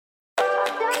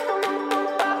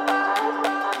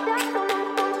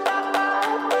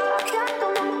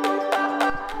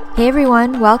Hey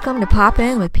everyone, welcome to Pop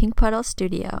In with Pink Puddle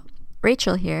Studio.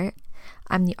 Rachel here.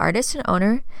 I'm the artist and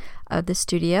owner of the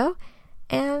studio,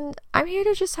 and I'm here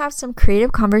to just have some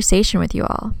creative conversation with you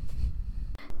all.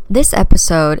 This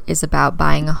episode is about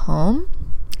buying a home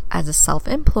as a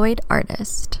self-employed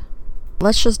artist.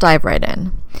 Let's just dive right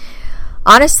in.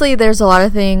 Honestly, there's a lot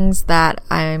of things that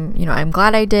I'm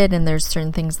glad I did, and there's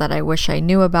certain things that I wish I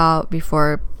knew about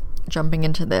before jumping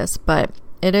into this, but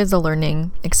it is a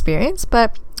learning experience,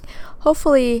 but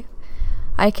hopefully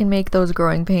I can make those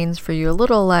growing pains for you a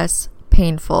little less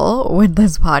painful with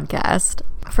this podcast.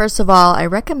 First of all, I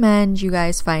recommend you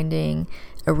guys finding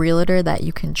a realtor that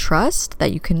you can trust,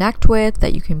 that you connect with,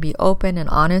 that you can be open and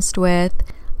honest with.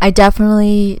 I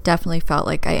definitely felt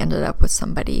like I ended up with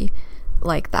somebody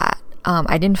like that.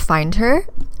 I didn't find her.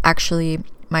 Actually,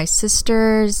 my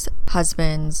sister's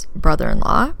husband's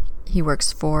brother-in-law, he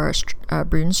works for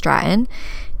Bruden Stratton,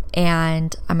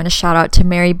 and I'm going to shout out to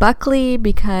Mary Buckley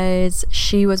because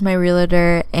she was my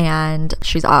realtor and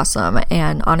she's awesome.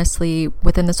 And honestly,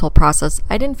 within this whole process,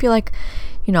 I didn't feel like,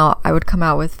 I would come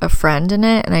out with a friend in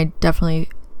it, and I definitely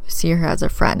see her as a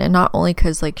friend. And not only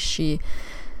because she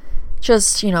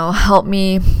just, helped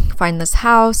me find this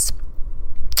house,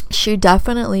 she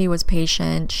definitely was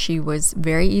patient. She was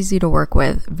very easy to work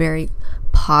with, very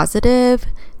positive,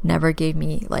 never gave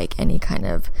me any kind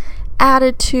of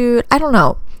attitude. I don't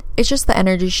know. It's just the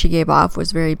energy she gave off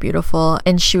was very beautiful,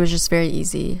 and she was just very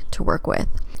easy to work with.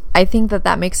 I think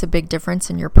that makes a big difference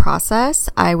in your process.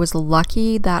 I was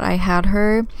lucky that I had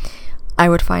her. I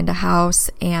would find a house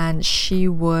and she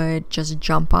would just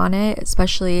jump on it,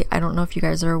 especially, I don't know if you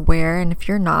guys are aware, and if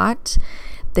you're not,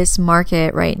 this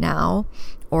market right now,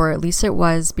 or at least it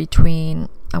was between,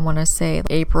 I want to say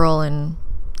April and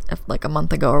a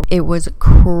month ago, it was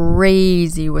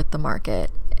crazy with the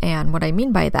market. And what I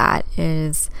mean by that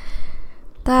is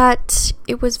that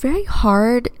it was very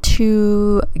hard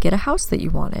to get a house that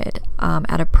you wanted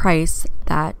at a price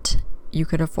that you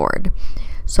could afford.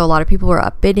 So a lot of people were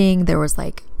up bidding. There was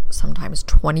sometimes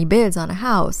 20 bids on a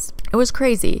house. It was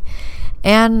crazy.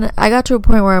 And I got to a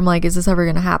point where I'm like, is this ever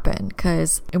going to happen?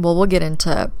 Because, we'll get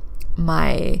into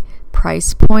my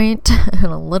price point in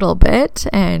a little bit,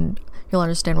 and you'll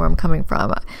understand where I'm coming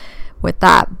from with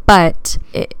that. But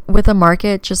with a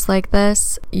market just like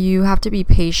this, you have to be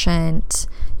patient.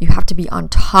 You have to be on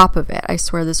top of it. I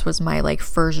swear this was my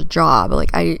first job.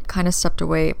 I kind of stepped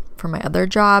away from my other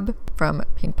job from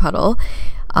Pink Puddle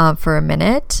for a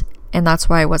minute, and that's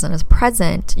why I wasn't as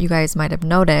present, you guys might have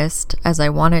noticed, as I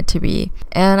wanted to be.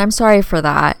 And I'm sorry for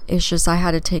that. It's just I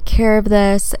had to take care of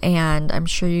this, and I'm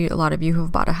sure a lot of you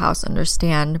who've bought a house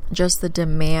understand just the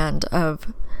demand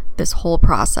of this whole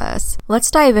process.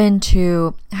 Let's dive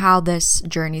into how this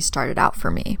journey started out for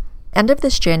me. End of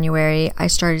this January, I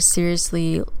started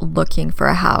seriously looking for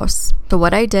a house. So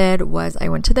what I did was I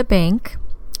went to the bank,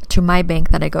 to my bank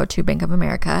that I go to, Bank of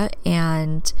America,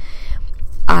 and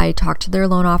I talked to their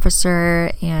loan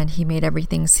officer, and he made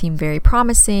everything seem very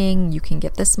promising. You can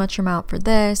get this much amount for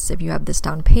this. If you have this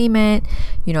down payment,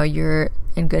 you're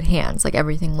in good hands.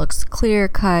 everything looks clear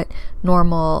cut,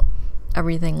 normal,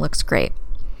 everything looks great.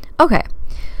 Okay,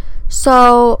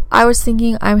 so I was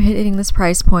thinking I'm hitting this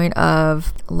price point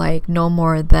of no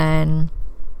more than,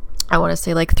 I want to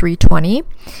say $320,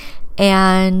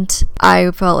 and I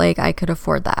felt like I could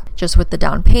afford that just with the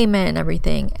down payment and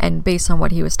everything, and based on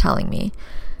what he was telling me.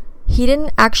 He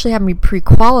didn't actually have me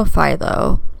pre-qualify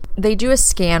though. They do a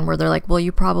scan where they're like, well,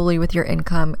 you probably, with your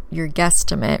income, your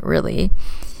guesstimate really,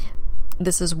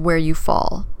 this is where you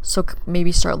fall, so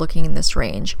maybe start looking in this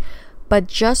range. But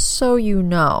just so you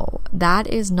know, that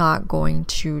is not going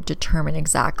to determine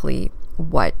exactly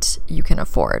what you can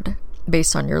afford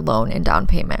based on your loan and down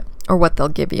payment, or what they'll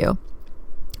give you.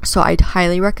 So I'd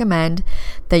highly recommend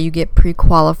that you get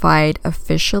pre-qualified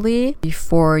officially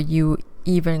before you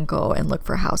even go and look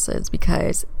for houses,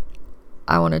 because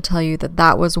I want to tell you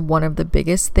that was one of the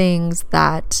biggest things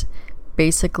that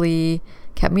basically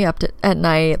kept me up at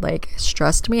night,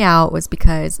 stressed me out, was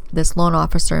because this loan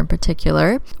officer in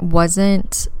particular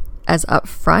wasn't as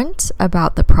upfront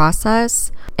about the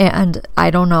process. And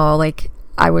I don't know,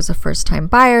 I was a first time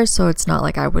buyer, so it's not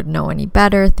like I would know any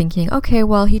better, thinking, okay,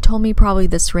 well, he told me probably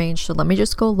this range, so let me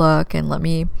just go look and let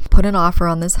me put an offer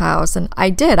on this house. And I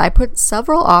did. I put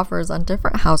several offers on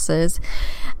different houses,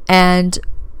 and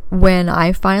when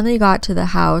I finally got to the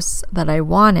house that I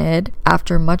wanted,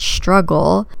 after much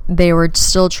struggle, they were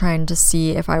still trying to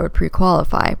see if I would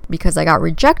pre-qualify because I got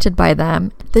rejected by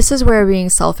them. This is where being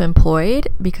self-employed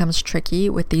becomes tricky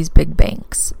with these big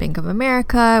banks. Bank of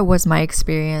America was my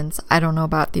experience. I don't know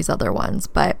about these other ones,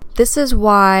 but this is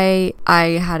why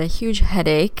I had a huge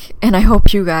headache, and I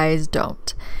hope you guys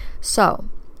don't. So,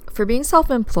 for being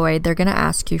self-employed, they're going to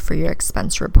ask you for your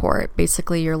expense report,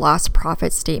 basically your lost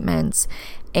profit statements.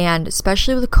 And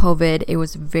especially with COVID, it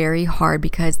was very hard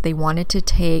because they wanted to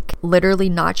take literally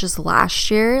not just last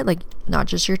year, like not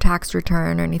just your tax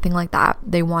return or anything like that.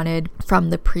 They wanted from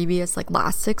the previous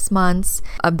last 6 months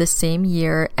of the same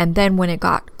year. And then when it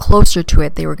got closer to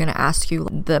it, they were going to ask you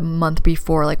the month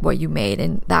before what you made,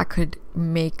 and that could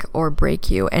make or break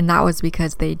you. And that was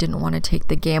because they didn't want to take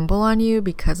the gamble on you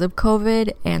because of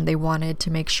COVID, and they wanted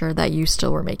to make sure that you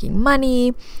still were making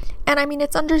money. And I mean,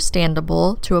 it's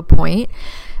understandable to a point,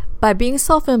 but being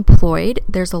self-employed,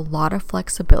 there's a lot of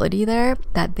flexibility there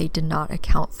that they did not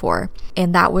account for.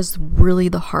 And that was really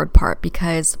the hard part,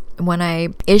 because when I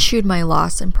issued my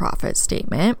loss and profit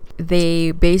statement,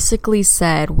 they basically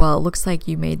said, well, it looks like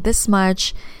you made this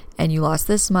much and you lost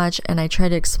this much. And I tried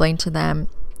to explain to them,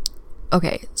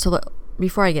 okay, so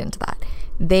before I get into that,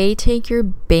 they take your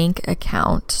bank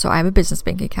account. So I have a business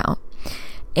bank account.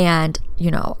 And,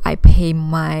 I pay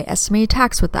my estimated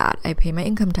tax with that. I pay my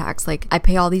income tax. I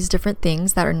pay all these different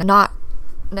things that are not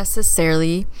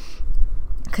necessarily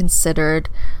considered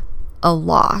a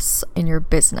loss in your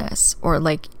business or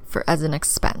as an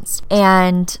expense.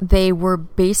 And they were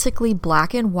basically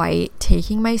black and white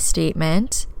taking my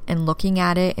statement and looking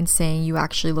at it and saying, you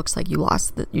actually looks like you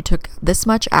lost, you took this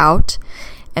much out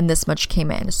and this much came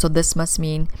in. So this must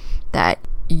mean that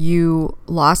you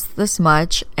lost this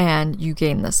much and you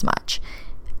gained this much.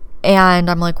 And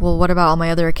I'm like, well, what about all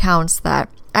my other accounts that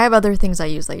I have other things I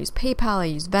use? I use PayPal, I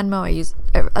use Venmo, I use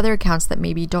other accounts that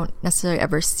maybe don't necessarily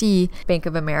ever see Bank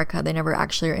of America. They never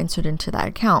actually are entered into that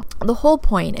account. The whole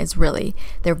point is really,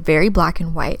 they're very black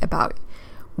and white about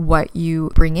what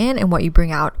you bring in and what you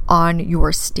bring out on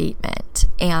your statement.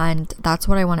 And that's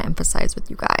what I want to emphasize with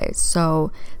you guys.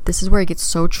 So this is where it gets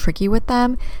so tricky with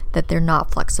them, that they're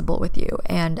not flexible with you.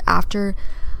 And after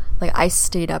I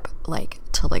stayed up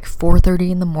till 4:30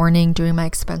 in the morning doing my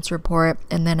expense report,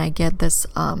 and then I get this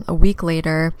a week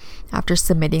later after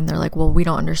submitting, they're like, well, we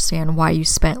don't understand why you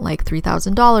spent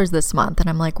 $3,000 this month. And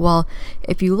I'm like, well,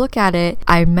 if you look at it,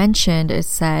 it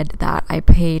said that I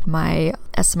paid my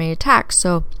estimated tax,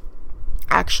 so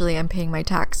actually I'm paying my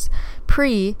tax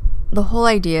pre. The whole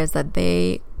idea is that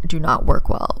they do not work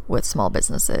well with small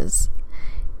businesses.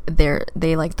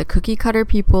 They like the cookie cutter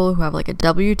people who have a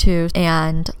W-2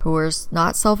 and who are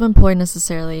not self-employed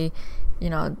necessarily.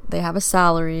 They have a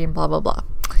salary and blah blah blah.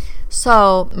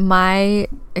 So my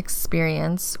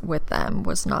experience with them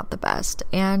was not the best,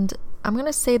 and I'm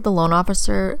gonna say the loan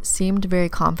officer seemed very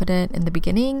confident in the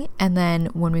beginning, and then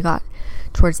when we got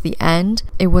towards the end,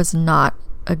 it was not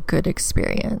a good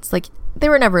experience. They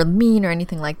were never mean or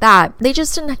anything like that. They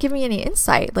just didn't give me any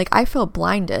insight. I felt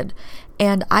blinded.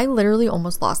 And I literally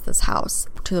almost lost this house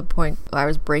to the point where I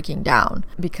was breaking down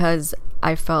because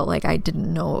I felt like I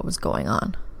didn't know what was going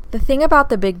on. The thing about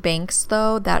the big banks,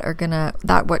 though,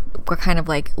 what kind of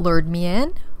lured me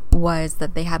in was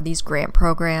that they have these grant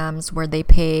programs where they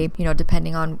pay,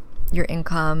 depending on your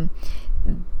income,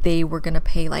 they were going to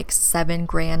pay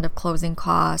 $7,000 of closing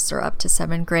costs or up to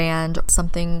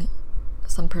 $7,000,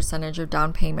 some percentage of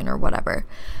down payment or whatever.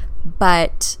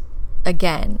 But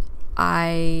again,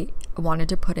 I wanted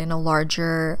to put in a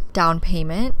larger down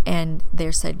payment, and they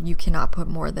said you cannot put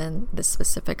more than this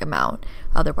specific amount,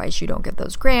 otherwise you don't get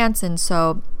those grants. And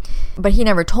so, but he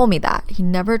never told me that. He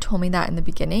never told me that in the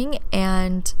beginning.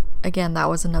 And again, that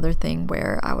was another thing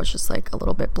where I was just a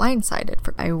little bit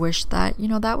blindsided. I wish that,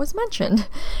 that was mentioned.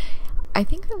 I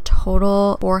think in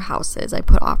total 4 houses I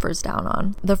put offers down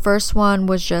on. The first one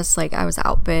was just I was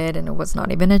outbid and it was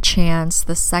not even a chance.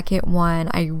 The second one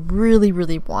I really,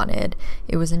 really wanted.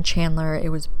 It was in Chandler. It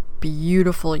was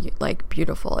beautiful,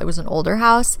 beautiful. It was an older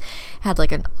house. It had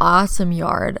an awesome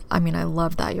yard. I mean, I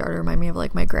loved that yard. It reminded me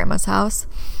of my grandma's house.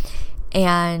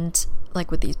 And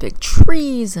with these big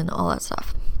trees and all that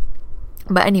stuff.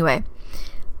 But anyway,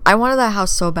 I wanted that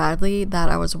house so badly that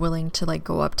I was willing to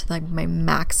go up to my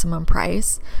maximum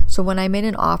price. So when I made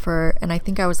an offer, and I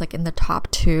think I was in the top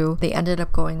 2, they ended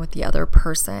up going with the other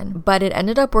person. But it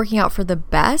ended up working out for the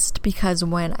best, because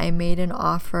when I made an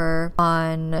offer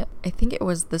on, I think it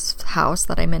was this house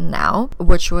that I'm in now,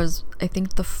 which was I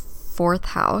think the 4th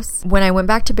house, when I went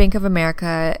back to Bank of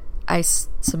America,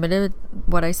 submitted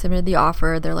the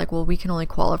offer. They're like, well, we can only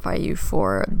qualify you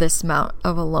for this amount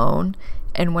of a loan.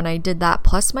 And when I did that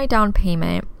plus my down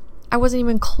payment, I wasn't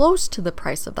even close to the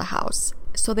price of the house.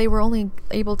 So they were only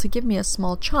able to give me a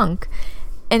small chunk.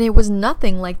 And it was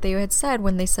nothing like they had said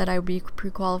when they said I would be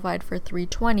pre-qualified for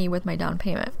 $320 with my down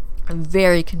payment.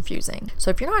 Very confusing.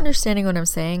 So if you're not understanding what I'm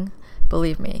saying,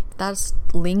 believe me, that's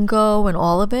lingo and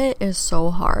all of it is so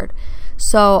hard.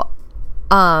 So,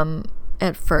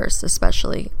 at first,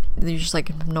 especially, you just like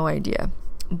have no idea.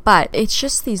 But it's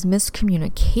just these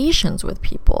miscommunications with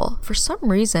people. For some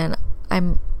reason,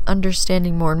 I'm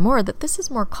understanding more and more that this is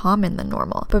more common than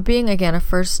normal. But being, again, a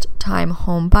first-time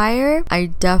home buyer, I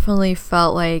definitely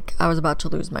felt like I was about to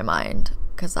lose my mind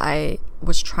because I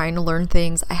was trying to learn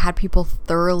things. I had people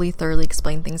thoroughly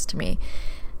explain things to me.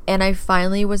 And I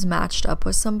finally was matched up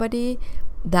with somebody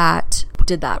that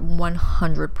did that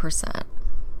 100%.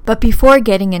 But before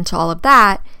getting into all of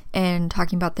that and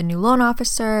talking about the new loan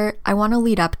officer, I want to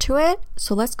lead up to it.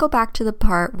 So let's go back to the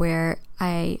part where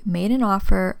I made an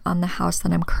offer on the house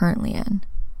that I'm currently in.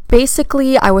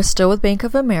 Basically, I was still with Bank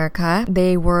of America.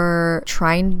 They were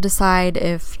trying to decide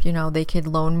if, they could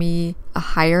loan me a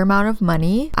higher amount of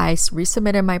money. I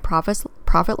resubmitted my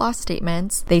profit loss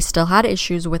statements. They still had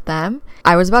issues with them.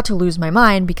 I was about to lose my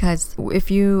mind because if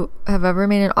you have ever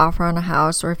made an offer on a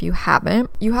house, or if you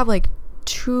haven't, you have like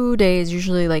 2 days,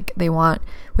 usually like they want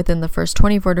within the first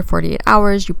 24 to 48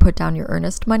 hours, you put down your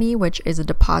earnest money, which is a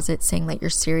deposit saying that you're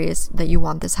serious, that you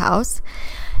want this house.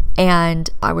 And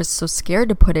I was so scared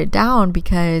to put it down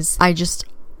because I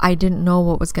didn't know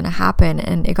what was going to happen.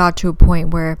 And it got to a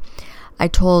point where I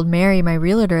told Mary, my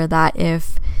realtor, that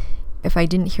if I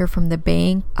didn't hear from the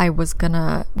bank, I was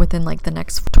gonna, within like the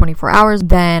next 24 hours,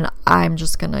 then I'm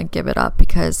just gonna give it up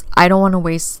because I don't want to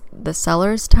waste the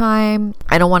seller's time.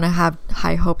 I don't want to have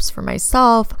high hopes for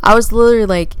myself. I was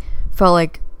literally felt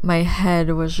like my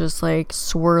head was just like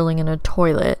swirling in a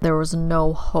toilet. There was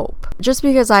no hope just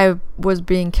because I was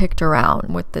being kicked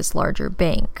around with this larger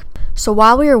bank. So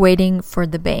while we were waiting for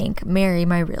the bank, Mary,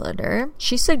 my realtor,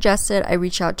 she suggested I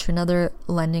reach out to another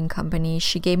lending company.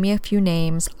 She gave me a few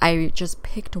names. I just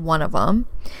picked one of them.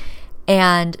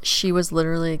 And she was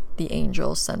literally the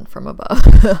angel sent from above.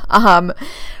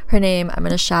 Her name, I'm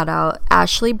going to shout out,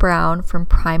 Ashley Brown from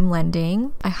Prime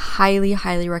Lending. I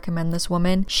highly recommend this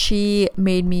woman. She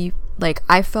made me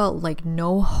I felt like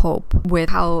no hope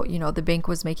with how, the bank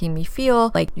was making me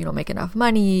feel like you don't make enough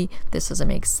money. This doesn't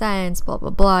make sense, blah, blah,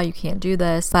 blah. You can't do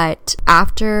this. But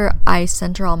after I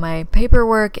sent her all my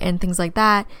paperwork and things like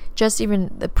that, just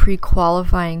even the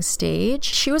pre-qualifying stage,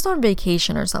 she was on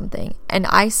vacation or something. And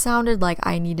I sounded like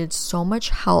I needed so much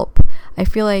help. I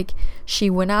feel like she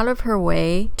went out of her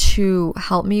way to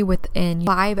help me within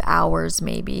 5 hours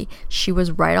maybe. She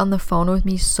was right on the phone with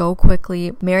me so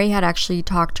quickly. Mary had actually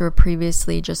talked to her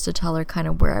previously just to tell her kind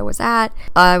of where I was at.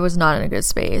 I was not in a good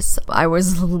space. I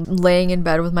was laying in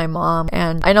bed with my mom,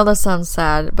 and I know that sounds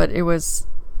sad, but it was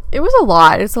a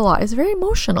lot. It's a lot. It's very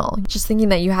emotional. Just thinking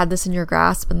that you had this in your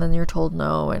grasp and then you're told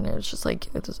no, and it's just like,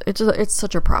 it's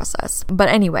such a process. But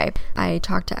anyway, I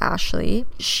talked to Ashley.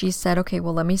 She said, okay,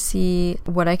 well, let me see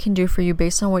what I can do for you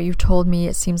based on what you've told me.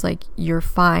 It seems like you're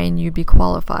fine. You'd be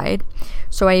qualified.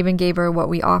 So I even gave her what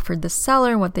we offered the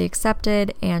seller and what they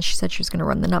accepted, and she said she was going to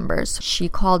run the numbers. She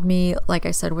called me, like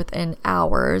I said, within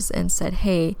hours and said,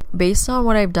 hey, based on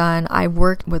what I've done, I've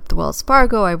worked with Wells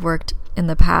Fargo. I've worked in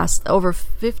the past over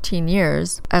 15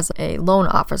 years as a loan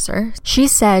officer. She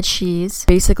said she's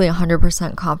basically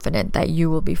 100% confident that you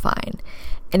will be fine.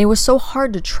 And it was so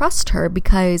hard to trust her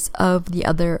because of the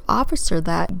other officer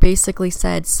that basically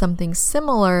said something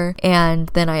similar, and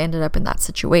then I ended up in that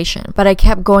situation. But I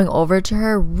kept going over to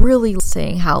her, really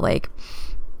saying how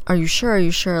are you sure?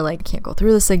 I can't go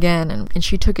through this again. And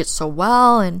she took it so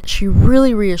well, and she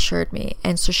really reassured me.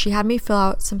 And so she had me fill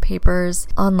out some papers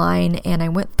online, and I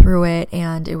went through it,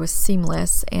 and it was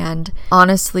seamless. And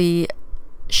honestly,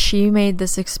 she made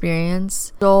this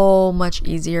experience so much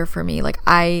easier for me.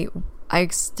 I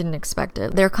didn't expect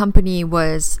it. Their company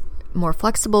was more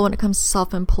flexible when it comes to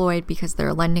self-employed because they're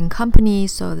a lending company,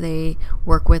 so they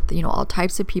work with all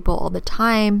types of people all the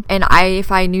time. And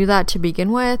if I knew that to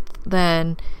begin with,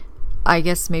 then I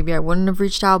guess maybe I wouldn't have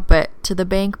reached out. But to the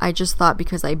bank, I just thought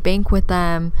because I bank with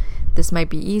them, this might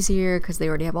be easier because they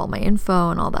already have all my info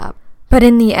and all that. But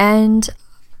in the end,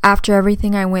 after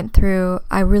everything I went through,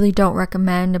 I really don't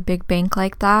recommend a big bank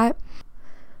like that.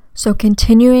 So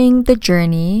continuing the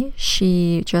journey,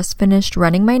 she just finished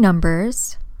running my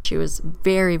numbers. She was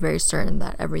very, very certain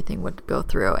that everything would go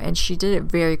through, and she did it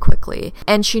very quickly.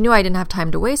 And she knew I didn't have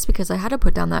time to waste because I had to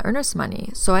put down that earnest money.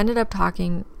 So I ended up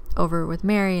talking over with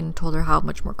Mary and told her how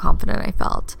much more confident I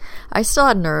felt. I still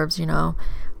had nerves,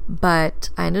 but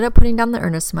I ended up putting down the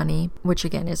earnest money, which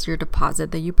again is your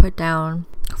deposit that you put down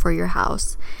for your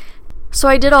house. So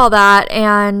I did all that,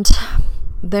 and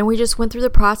then we just went through the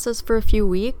process for a few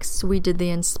weeks. We did the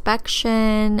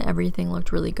inspection. Everything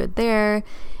looked really good there.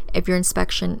 If your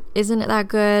inspection isn't that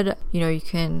good, you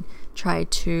can try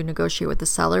to negotiate with the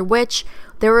seller, which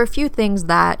there were a few things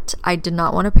that I did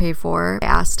not want to pay for. I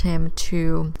asked him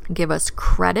to give us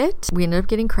credit. We ended up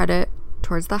getting credit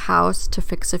towards the house to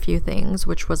fix a few things,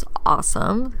 which was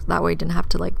awesome. That way I didn't have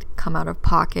to come out of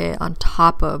pocket on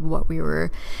top of what we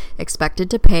were expected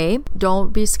to pay.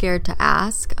 Don't be scared to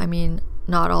ask. I mean,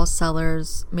 not all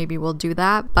sellers maybe will do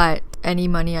that, but any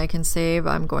money I can save,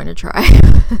 I'm going to try.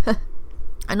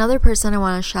 Another person I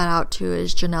want to shout out to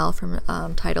is Janelle from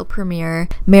Title Premier.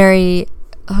 Mary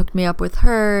hooked me up with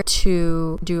her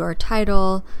to do our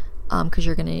title because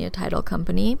you're going to need a title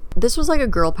company. This was like a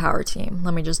girl power team,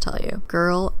 let me just tell you.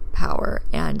 Girl power,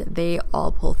 and they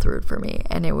all pulled through for me.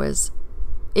 And it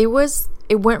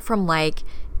went from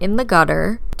in the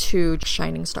gutter to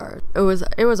shining stars.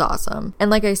 It was awesome.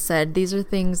 And like I said, these are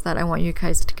things that I want you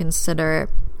guys to consider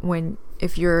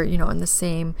if you're, in the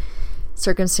same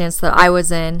circumstance that I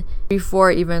was in.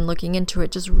 Before even looking into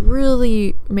it, just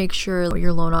really make sure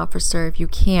your loan officer, if you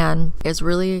can, is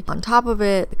really on top of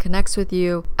it, connects with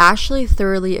you. Ashley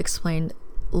thoroughly explained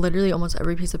literally almost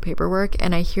every piece of paperwork,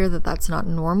 and I hear that that's not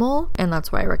normal, and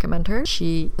that's why I recommend her.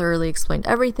 She thoroughly explained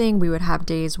everything. We would have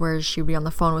days where she would be on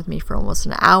the phone with me for almost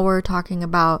an hour talking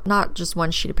about not just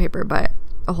one sheet of paper, but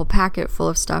a whole packet full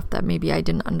of stuff that maybe I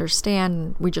didn't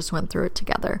understand. We just went through it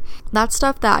together. That's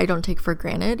stuff that I don't take for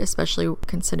granted, especially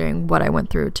considering what I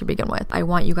went through to begin with. I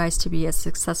want you guys to be as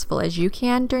successful as you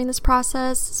can during this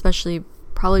process, especially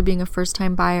probably being a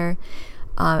first-time buyer,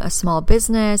 a small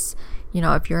business.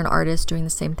 If you're an artist doing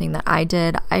the same thing that I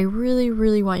did, I really,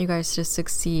 really want you guys to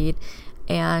succeed.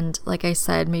 And like I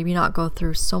said, maybe not go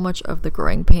through so much of the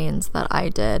growing pains that I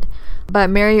did. But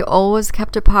Mary always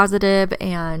kept it positive,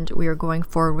 and we were going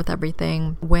forward with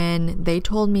everything. When they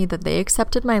told me that they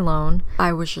accepted my loan,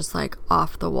 I was just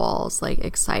off the walls,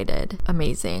 excited,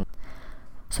 amazing.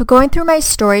 So going through my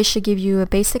story should give you a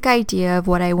basic idea of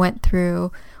what I went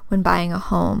through when buying a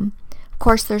home. Of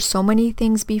course, there's so many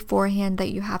things beforehand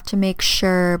that you have to make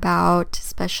sure about,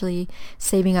 especially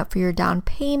saving up for your down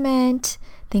payment,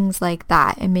 things like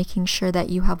that, and making sure that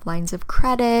you have lines of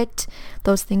credit.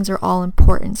 Those things are all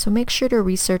important, so make sure to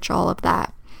research all of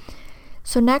that.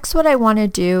 So next, what I want to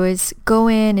do is go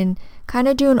in and kind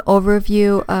of do an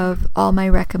overview of all my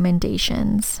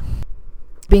recommendations.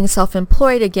 Being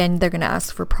self-employed, again, they're going to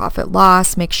ask for profit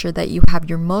loss. Make sure that you have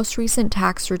your most recent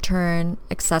tax return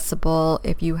accessible.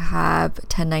 If you have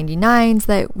 1099s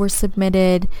that were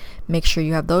submitted, make sure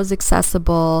you have those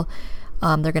accessible.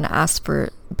 They're going to ask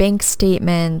for bank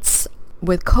statements.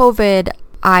 With COVID,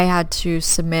 I had to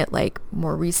submit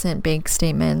more recent bank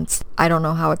statements. I don't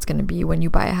know how it's going to be when you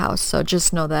buy a house, so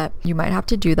just know that you might have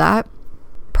to do that.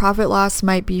 Profit loss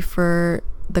might be for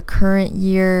the current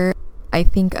year. I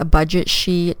think a budget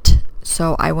sheet.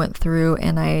 So I went through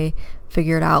and I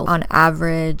figured out on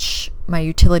average my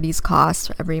utilities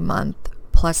cost every month,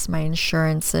 plus my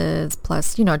insurances,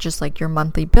 plus, just your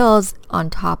monthly bills on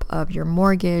top of your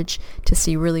mortgage to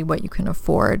see really what you can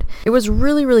afford. It was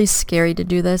really, really scary to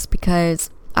do this because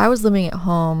I was living at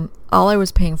home. All I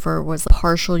was paying for was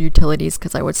partial utilities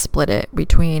because I would split it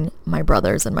between my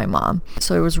brothers and my mom.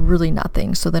 So it was really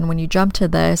nothing. So then when you jump to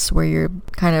this where you're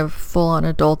kind of full on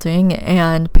adulting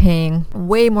and paying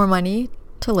way more money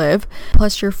to live,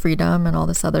 plus your freedom and all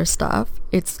this other stuff,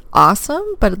 it's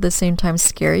awesome, but at the same time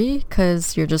scary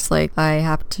because you're just I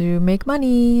have to make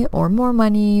money or more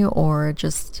money or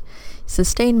just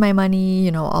sustain my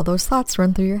money, all those thoughts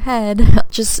run through your head.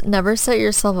 Just never set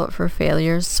yourself up for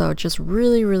failures. So just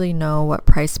really, really know what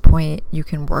price point you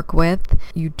can work with.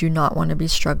 You do not want to be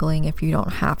struggling if you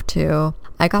don't have to.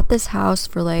 I got this house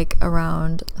for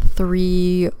around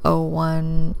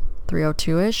 301,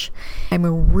 302-ish.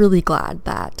 I'm really glad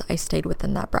that I stayed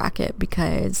within that bracket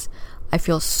because I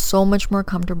feel so much more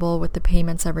comfortable with the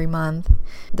payments every month.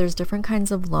 There's different kinds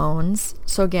of loans.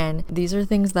 So again, these are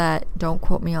things that don't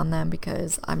quote me on them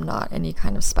because I'm not any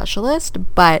kind of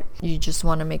specialist, but you just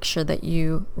want to make sure that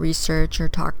you research or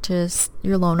talk to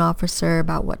your loan officer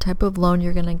about what type of loan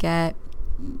you're going to get.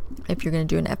 If you're going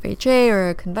to do an FHA or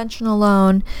a conventional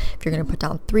loan, if you're going to put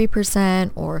down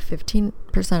 3% or 15%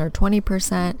 or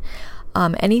 20%.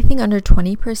 Anything under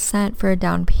 20% for a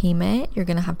down payment, you're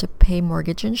going to have to pay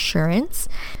mortgage insurance.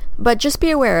 But just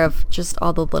be aware of just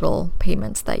all the little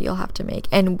payments that you'll have to make.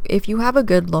 And if you have a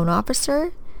good loan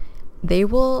officer, they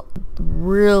will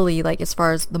really, like, as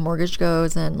far as the mortgage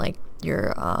goes and like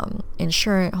your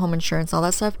insurance, home insurance, all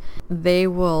that stuff, they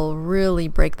will really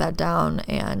break that down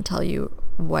and tell you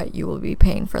what you will be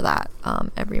paying for that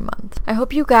every month. I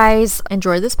hope you guys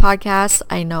enjoyed this podcast.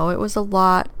 I know it was a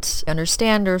lot to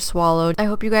understand or swallow. I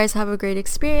hope you guys have a great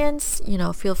experience.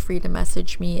 Feel free to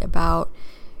message me about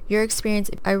your experience.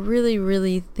 I really,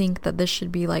 really think that this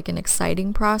should be like an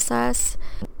exciting process.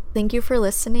 Thank you for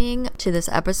listening to this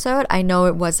episode. I know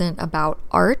it wasn't about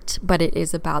art, but it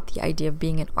is about the idea of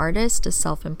being an artist, a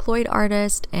self-employed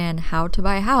artist, and how to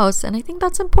buy a house. And I think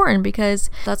that's important because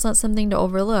that's not something to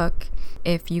overlook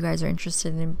if you guys are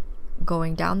interested in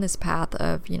going down this path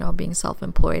of, being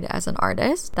self-employed as an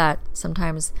artist. That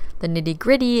sometimes the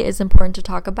nitty-gritty is important to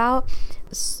talk about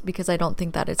because I don't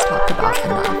think that it's talked about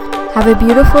enough. Have a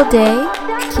beautiful day,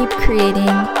 keep creating,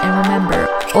 and remember,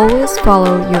 always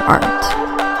follow your art.